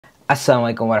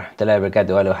Assalamualaikum warahmatullahi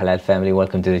wabarakatuh. Hello Halal family,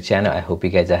 welcome to the channel. I hope you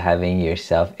guys are having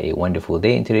yourself a wonderful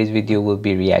day. In today's video we'll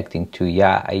be reacting to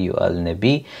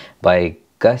Ayyuhannabi by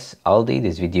GUS ALDI.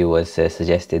 This video was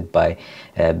suggested by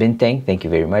Bintang. Thank you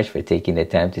very much for taking the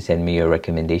time to send me your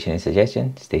recommendation and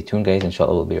suggestion. Stay tuned guys,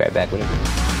 inshallah we'll be right back with a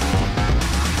video.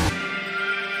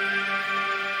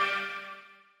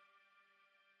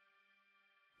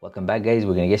 Welcome back guys,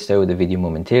 we're going to get started with the video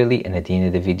momentarily, and at the end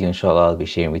of the video inshallah I'll be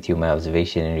sharing with you my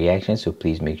observation and reaction, so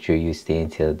please make sure you stay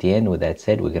until the end. With that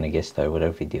said, we're going to get started with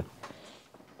our video.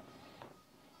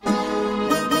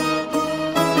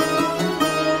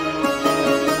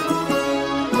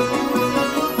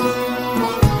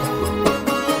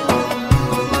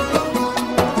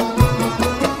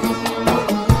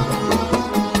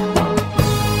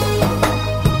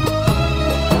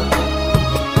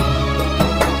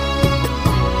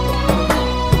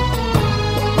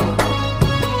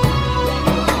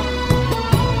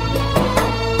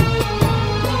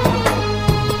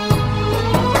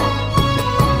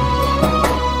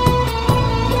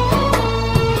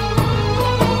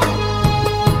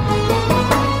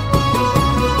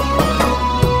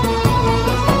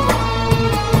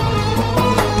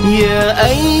 يا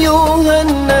أيها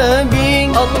النبي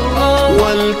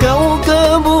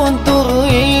والكوكب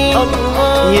الدري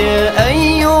يا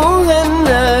أيها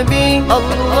النبي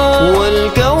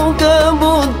والكوكب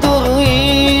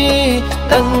الدري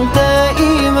أنت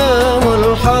إمام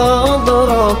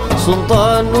الحضرة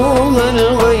سلطانها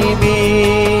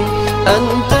الغيبي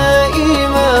أنت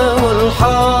إمام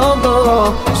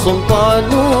الحضرة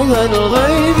سلطانها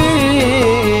الغيبي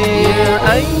يا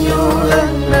أيها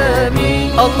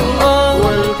النبي الله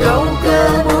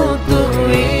والكوكب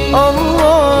الدري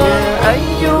الله يا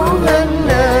أيها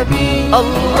النبي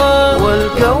الله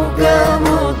والكوكب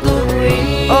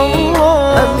الدري الله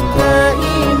أنت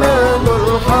إمام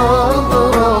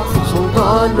الحضرة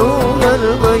سلطانها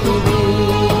الغيبي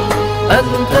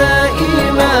أنت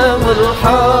إمام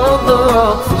الحضرة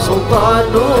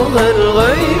سلطانها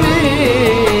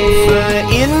الغيبي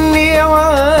فإني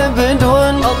عبد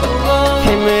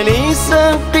حملي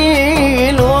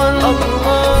ثقيل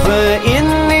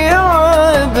فإني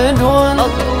عبد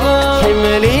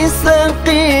حملي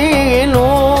ثقيل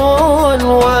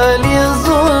ولي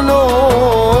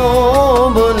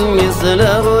ذنوب مثل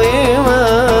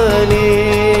الرمال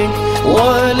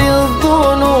ولي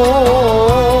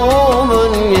الذنوب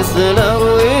مثل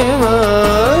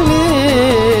الرمال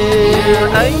يا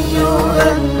أيها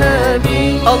النبي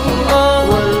الله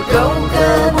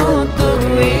والكوكب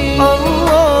الدري الله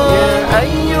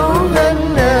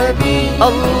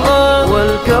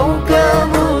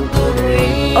والكوكب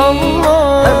الدري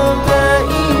الله أنت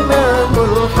إمام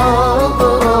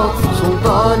الحضرة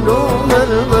سلطانها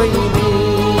الغيبي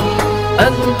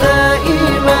أنت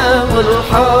إمام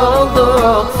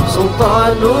الحضرة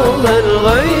سلطانها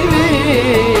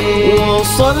الغيبي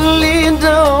وصلي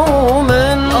دوما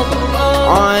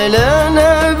على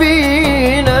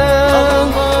نبينا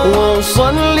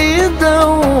وصلي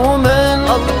دوما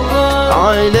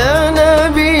على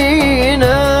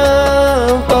نبينا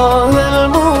طه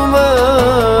الممجد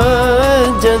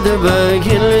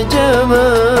باقي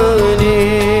الجمال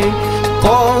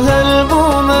طه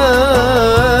الممجد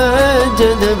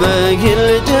باقي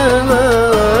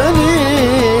الجمال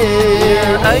يا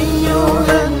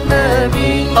أيها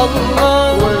النبي الله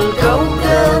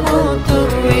والكوكب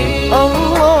الدري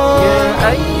الله يا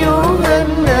أيها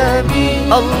النبي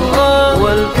الله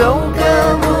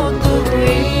والكوكب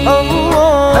الدري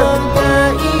الله أنت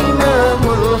إمام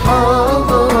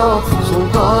الحضرة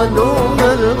سلطانها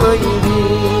الغيبي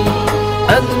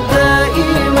أنت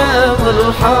إمام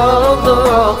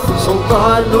الحضرة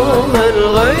سلطانها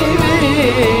الغيبي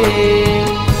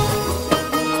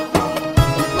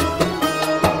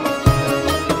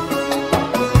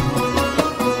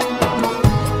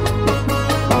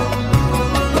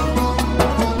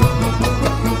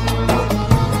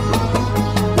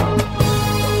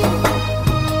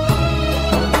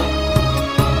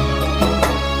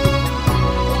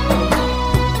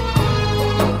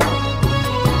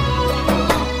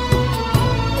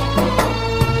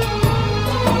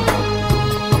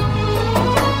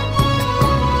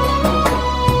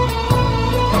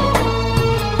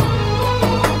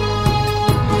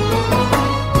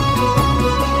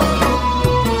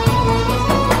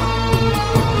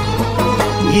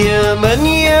يا من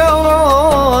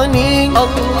يراني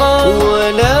الله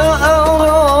ولا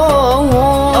أراه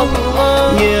الله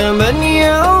يا من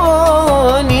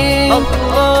يراني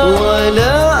الله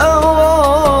ولا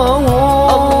أراه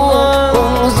الله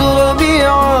انظر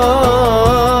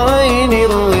بعين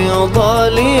الرضا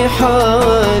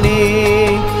لحالي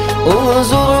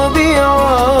انظر بعين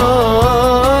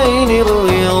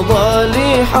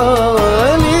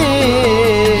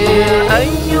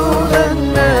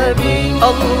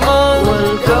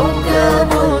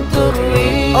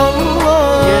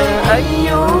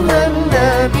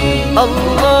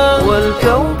الله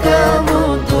والكوكب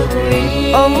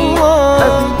الدري الله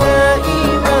أنت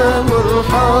إمام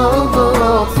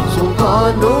الحضرة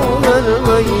سلطانها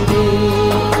الغيبي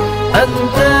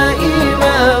أنت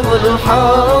إمام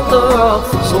الحضرة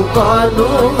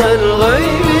سلطانها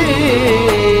الغيبي.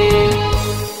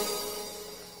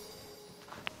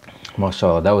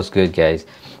 MashaAllah, that was good, guys.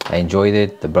 I enjoyed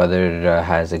it. The brother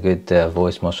has a good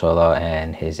voice, MashaAllah,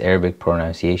 and his Arabic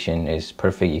pronunciation is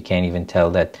perfect. You can't even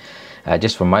tell that,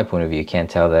 just from my point of view, you can't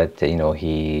tell that, you know,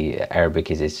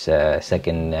 Arabic is his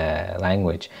second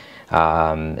language.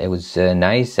 It was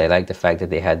nice. I like the fact that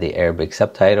they had the Arabic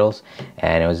subtitles,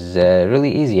 and it was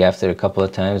really easy. After a couple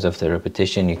of times of the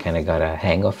repetition, you kind of got a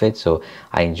hang of it. So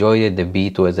I enjoyed it. The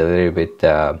beat was a little bit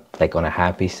like on a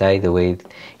happy side, the way,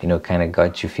 you know, kind of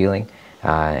got you feeling,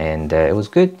 and it was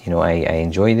good. You know, I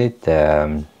enjoyed it.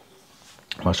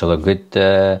 MashaAllah, good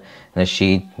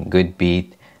nasheed, good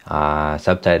beat.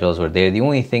 Subtitles were there. The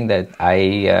only thing that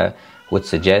I would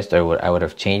suggest, or what I would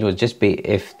have changed, was just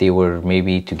if they were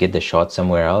maybe to get the shot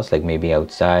somewhere else, like maybe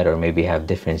outside, or maybe have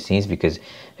different scenes, because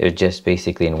it was just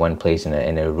basically in one place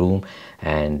in a room,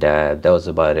 and that was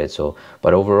about it. So,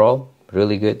 but overall,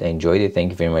 really good. I enjoyed it.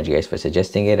 Thank you very much, guys, for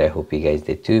suggesting it. I hope you guys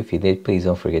did too. If you did, please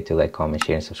don't forget to like, comment,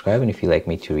 share, and subscribe. And if you'd like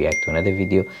me to react to another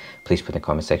video, please put in the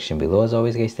comment section below. As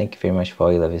always, guys, thank you very much for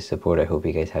all your love and support. I hope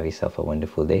you guys have yourself a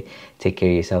wonderful day. Take care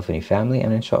of yourself and your family,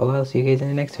 and inshallah, I'll see you guys in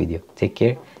the next video. Take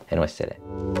care, and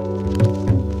wassalam.